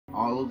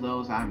All of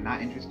those I'm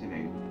not interested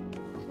in.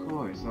 Of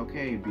course,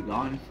 okay, be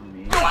gone from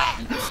me.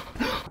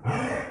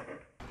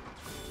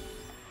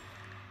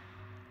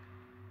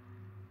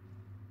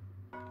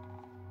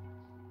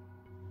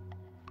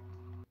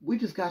 We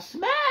just got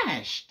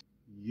smashed!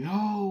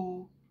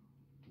 Yo,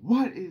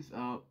 what is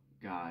up,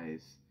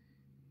 guys?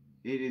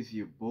 It is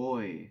your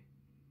boy,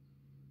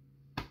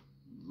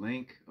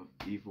 Link of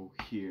Evil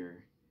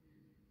here.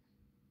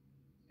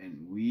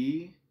 And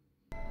we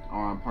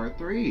are on part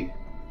 3 of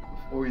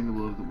Ori and the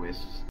Will of the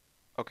Wisps.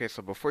 Okay,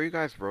 so before you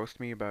guys roast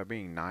me about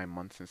being 9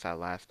 months since I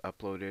last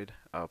uploaded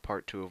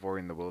part 2 of Ori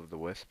and the Will of the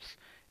Wisps,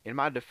 in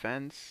my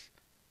defense,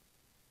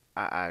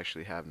 I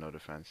actually have no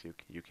defense.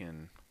 You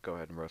can go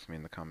ahead and roast me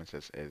in the comments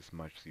as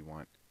much as you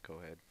want.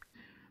 Go ahead.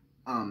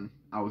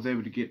 I was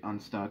able to get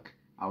unstuck.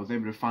 I was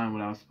able to find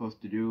what I was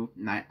supposed to do,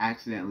 and I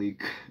accidentally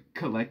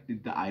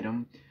collected the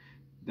item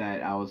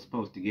that I was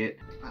supposed to get.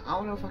 I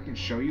don't know if I can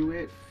show you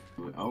it.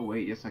 Oh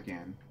wait, yes I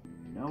can.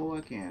 No,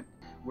 I can't.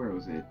 Where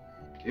was it?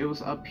 It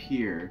was up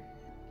here,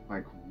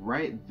 like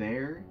right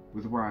there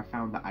was where I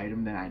found the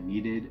item that I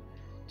needed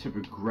to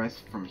progress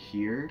from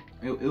here.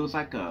 It was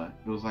like an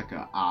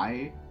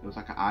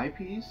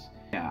eyepiece.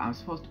 Yeah, I'm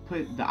supposed to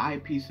put the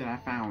eyepiece that I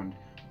found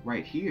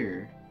right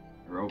here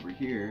or over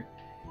here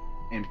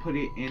and put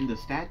it in the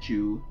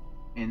statue,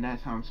 and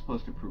that's how I'm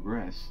supposed to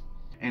progress.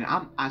 And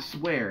I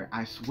swear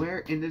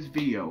in this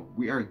video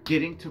we are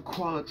getting to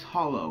Qualix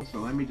Hollow. So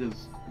let me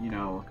just, you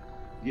know,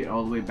 get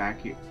all the way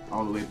back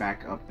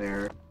up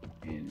there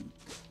in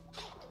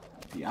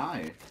the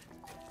eye.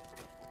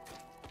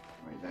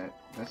 Right,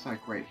 that's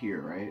like right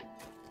here, right?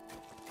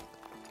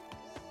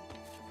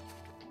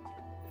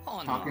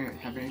 Talking,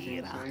 have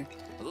anything to say?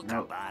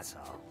 Nope.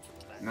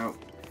 Nope.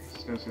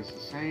 Still says the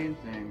same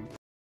thing.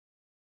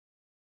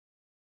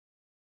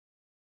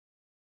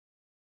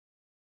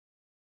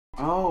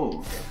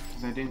 Oh,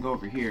 because I didn't go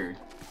over here.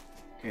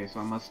 Okay,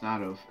 so I must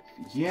not have.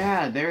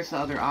 Yeah, there's the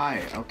other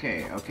eye.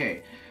 Okay,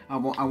 okay. I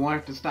won't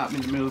have to stop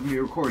in the middle of me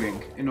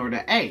recording in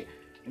order to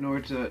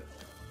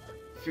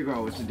figure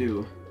out what to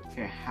do.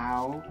 Okay,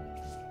 how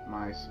am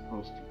I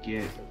supposed to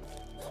get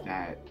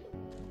that?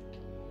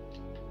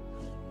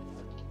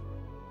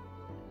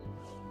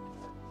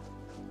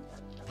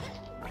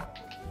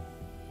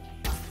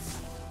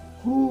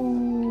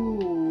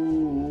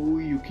 Ooh,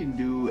 you can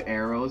do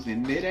arrows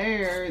in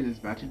midair. This is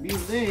about to be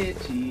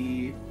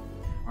litty.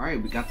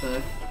 Alright, we got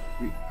the...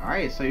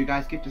 Alright, so you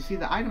guys get to see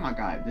the item I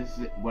got. This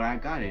is what I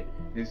got it.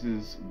 This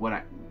is what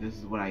I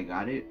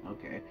got it.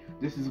 Okay.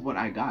 This is what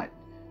I got.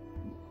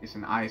 It's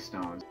an eye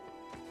stone.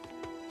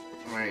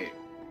 Alright.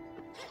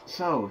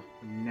 So,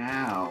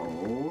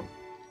 now...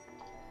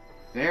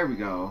 There we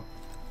go.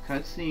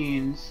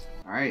 Cutscenes.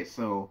 Alright,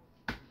 so...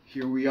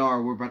 Here we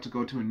are, we're about to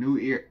go to a new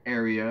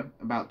area,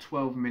 about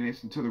 12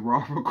 minutes into the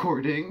raw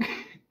recording.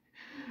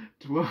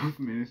 12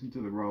 minutes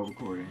into the raw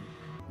recording.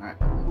 Alright,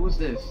 who is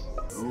this?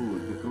 Oh,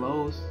 the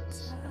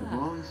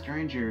glowing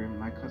stranger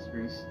my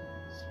customers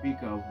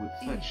speak of with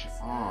such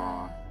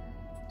awe.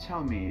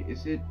 Tell me,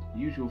 is it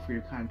usual for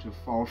your kind to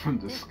fall from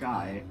the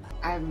sky?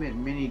 I have met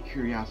many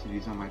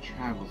curiosities on my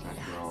travels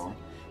after all.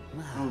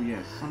 Oh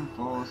yes, some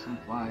fall, some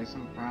fly,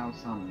 some prowl,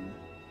 some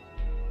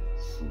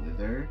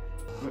slither.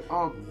 But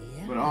all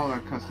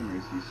our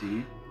customers, you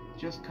see,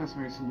 just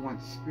customers who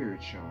want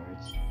spirit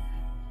shards,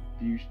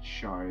 fused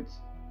shards,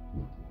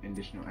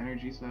 additional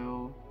energy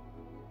cell,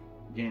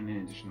 gain an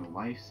additional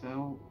life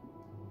cell,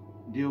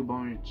 deal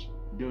bonus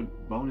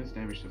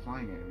damage to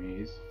flying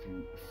enemies,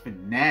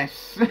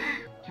 finesse,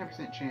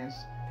 10% chance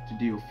to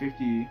deal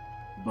 50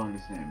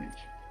 bonus damage,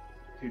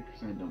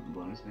 50%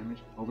 bonus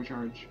damage,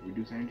 overcharge,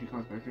 reduce energy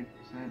cost by 50%,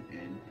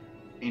 and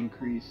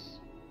increase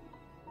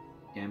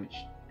damage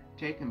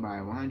taken by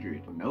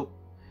 100. Nope.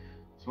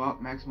 Swap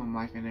maximum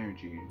life and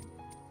energy.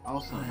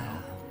 Also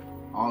no.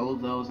 All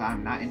of those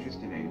I'm not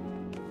interested in.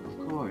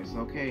 Of course,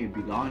 okay,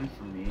 be gone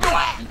from me.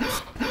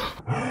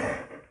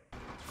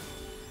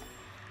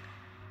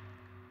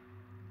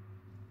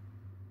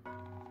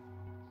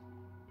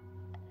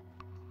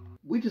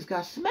 We just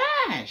got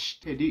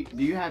smashed! Okay,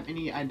 do you have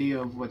any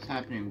idea of what's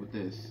happening with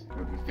this?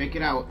 Fake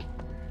it out.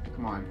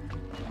 Come on.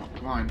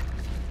 Come on.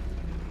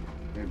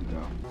 There we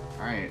go.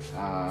 Alright,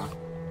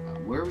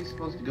 where are we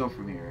supposed to go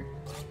from here?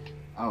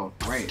 Oh,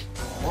 right.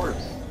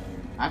 Orbs.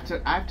 I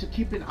have to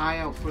keep an eye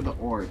out for the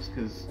orbs,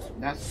 because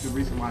that's the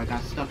reason why I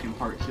got stuck in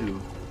part 2.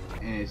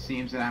 And it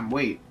seems that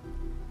wait.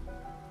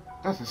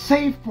 That's a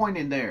save point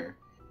in there!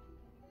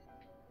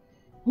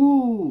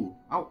 Ooh!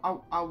 That's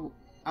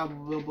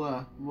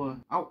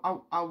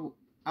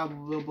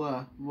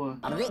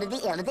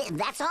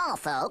all,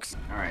 folks.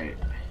 Alright,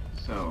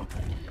 so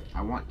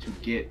I want to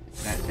get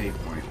that save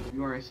point.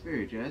 You are a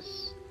spirit,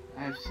 yes?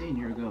 I have seen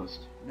your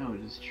ghost. No,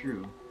 it is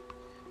true.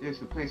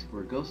 There's a place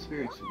where ghost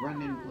spirits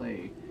run and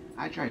play.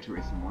 I tried to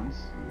race them once,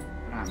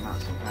 but I'm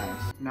not so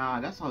fast. Nah,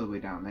 that's all the way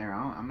down there.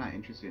 I'm not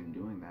interested in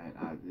doing that.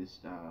 This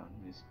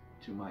is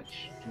too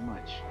much. Too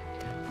much.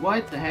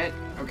 What the heck?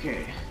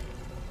 Okay.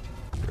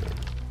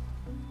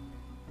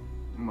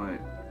 But,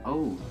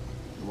 oh,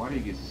 the water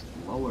gets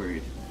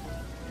lowered.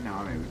 And now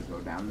I'm able to go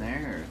down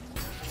there.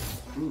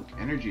 Ooh,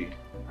 energy.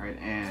 Alright,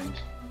 and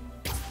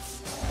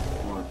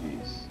more of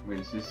these. Wait,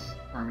 is this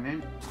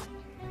permanent?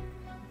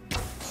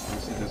 Or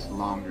is it just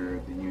longer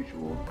than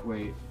usual?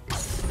 Wait.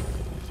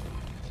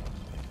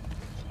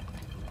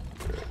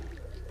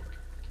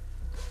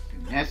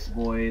 Yes,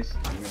 boys.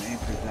 I'm gonna aim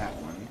for that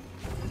one.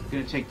 I'm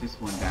gonna take this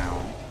one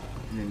down,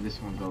 and then this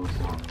one goes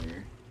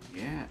longer.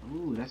 Yeah.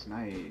 Ooh, that's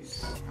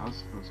nice. I was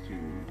supposed to do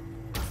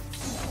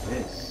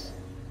this.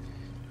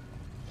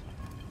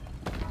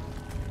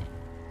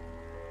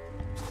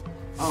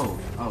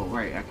 Oh,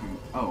 right. I can.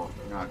 Oh,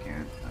 no, I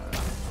can't.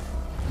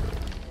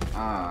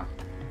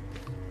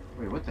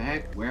 Wait, what the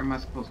heck? Where am I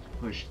supposed to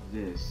push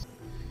this?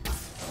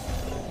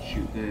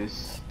 Shoot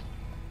this.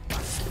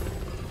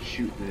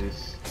 Shoot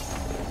this.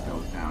 This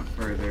goes down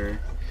further.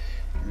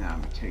 And now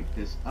I'm gonna take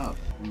this up.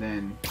 And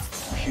then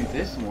we shoot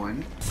this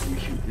one. We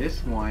shoot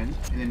this one.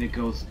 And then it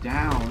goes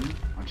down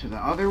onto the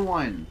other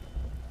one.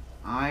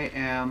 I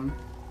am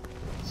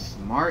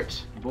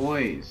smart,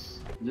 boys.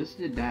 This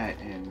did that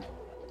and...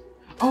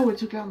 Oh, it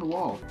took down the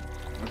wall.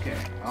 Okay.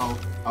 Oh.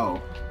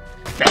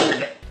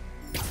 Okay,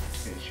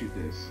 shoot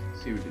this.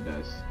 See what it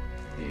does.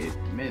 It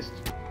missed.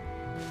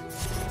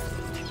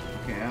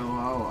 Okay,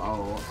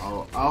 oh.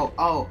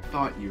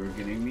 Thought you were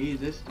getting me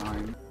this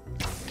time.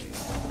 Okay,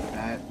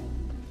 that.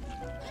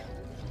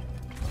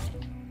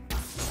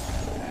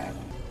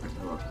 Let's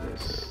go up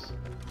this.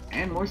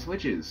 And more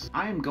switches.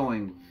 I am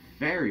going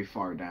very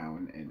far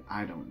down, and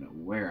I don't know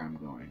where I'm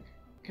going.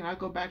 Can I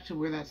go back to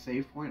where that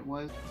save point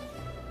was?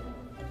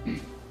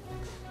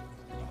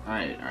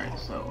 Alright,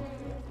 so...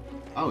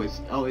 Oh, it's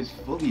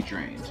fully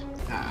drained.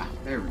 Ah,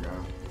 there we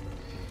go.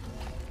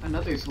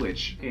 Another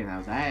switch. Okay,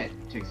 now that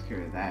takes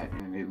care of that,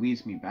 and it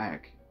leads me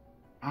back.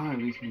 Oh, it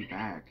leads me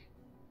back.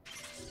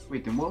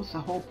 Wait, then what was the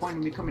whole point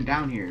of me coming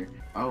down here?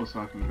 Oh,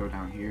 so I can go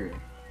down here.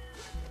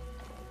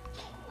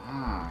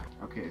 Ah,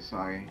 okay, so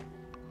I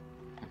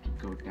have to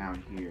go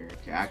down here.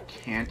 Okay, I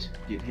can't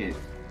get hit.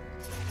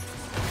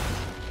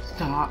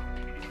 Stop!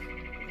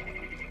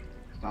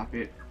 Stop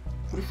it.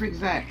 Who the freak is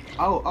that?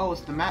 Oh,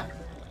 it's the map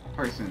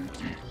person.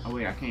 Oh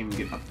wait, I can't even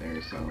get up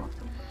there, so I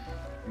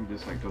can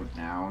just like go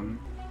down.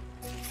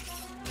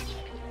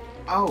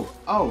 Oh,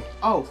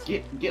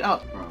 get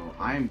up, bro.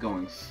 I am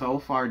going so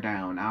far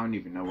down, I don't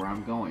even know where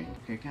I'm going.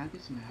 Okay, can I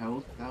get some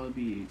health? That would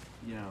be,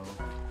 you know,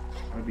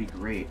 that would be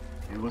great.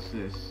 And what's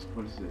this?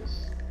 What is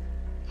this?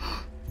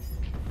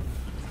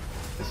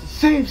 It's a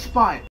save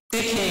spot!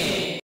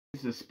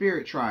 It's a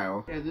spirit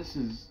trial. Yeah, this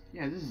is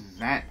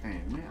that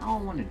thing. Man, I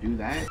don't want to do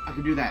that. I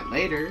could do that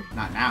later,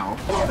 not now.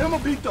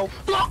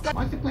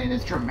 Why is he playing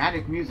this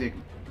dramatic music?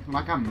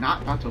 Like I'm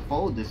not about to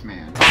fold this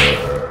man.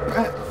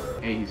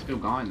 Hey, he's still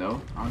gone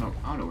though. I don't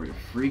know where the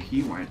freak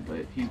he went,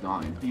 but he's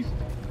gone. He's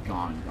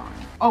gone.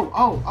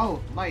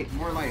 Oh, light,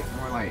 more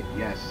light.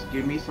 Yes,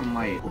 give me some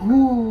light.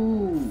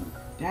 Ooh,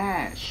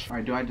 dash. All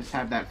right, do I just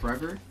have that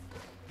forever?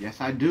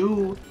 Yes, I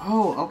do.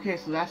 Oh, okay,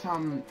 so that's how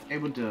I'm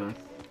able to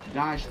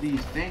dodge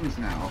these things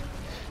now.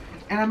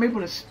 And I'm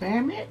able to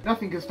spam it?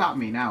 Nothing can stop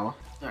me now.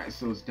 Alright,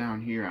 so it's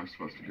down here I'm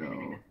supposed to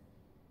go.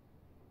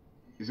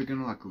 Is it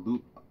gonna like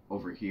loop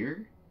over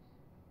here?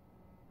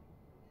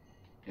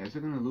 Yeah, is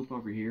it gonna loop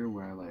over here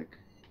where I like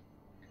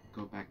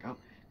go back up?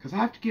 Because I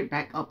have to get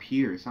back up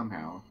here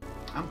somehow.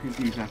 I'm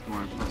confused as to where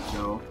I'm supposed to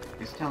go.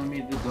 It's telling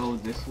me to go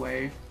this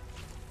way.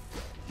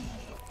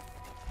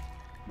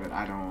 But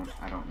I don't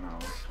know.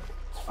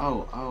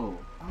 Oh,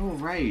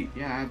 right.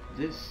 Yeah, I have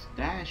this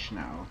dash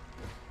now.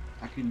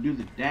 I can do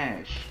the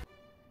dash.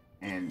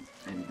 And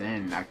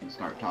then I can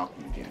start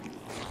talking again.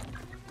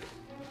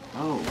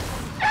 Oh.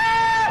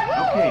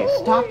 Okay,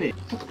 stop it.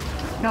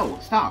 No,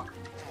 stop.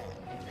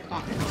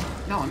 Stop it.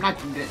 No, I'm not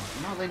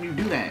letting you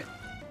do that.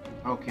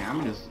 Okay, I'm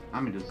gonna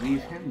just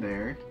leave him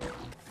there.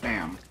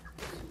 Bam.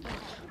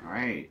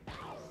 Alright.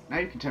 Now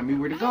you can tell me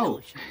where to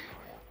go.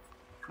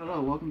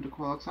 Hello, welcome to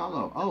Qualix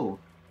Hollow. Oh,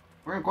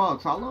 we're in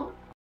Qualix Hollow?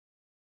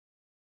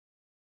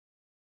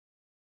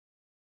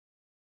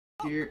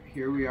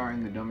 Here we are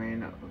in the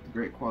domain of the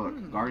Great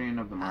Qualix, Guardian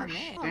of the Marsh.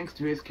 Thanks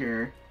to his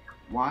care,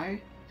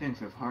 why? Things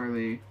have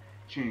hardly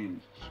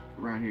changed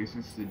around here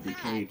since the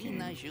decay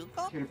came.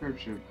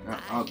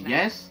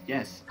 Yes,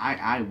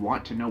 I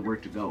want to know where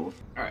to go.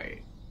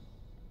 Alright.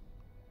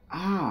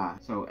 Ah,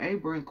 so hey,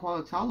 we're in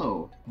Qualix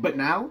Hollow. But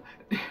now,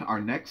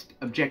 our next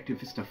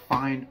objective is to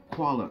find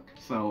Qualix.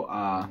 So,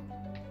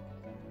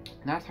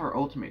 that's our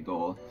ultimate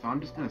goal. So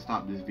I'm just gonna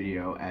stop this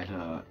video at,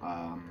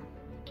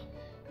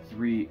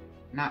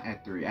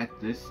 at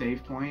this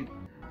save point.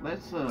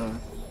 Let's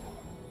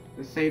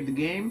save the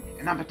game,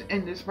 and I'm about to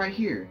end this right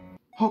here.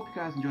 Hope you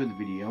guys enjoyed the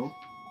video.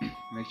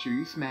 Make sure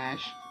you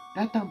smash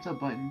that thumbs up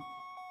button,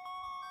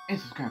 and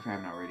subscribe if you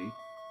haven't already.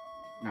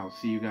 And I will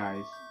see you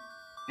guys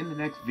in the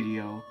next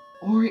video,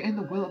 or in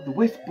the will of the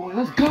Wisp boy.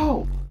 Let's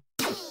go!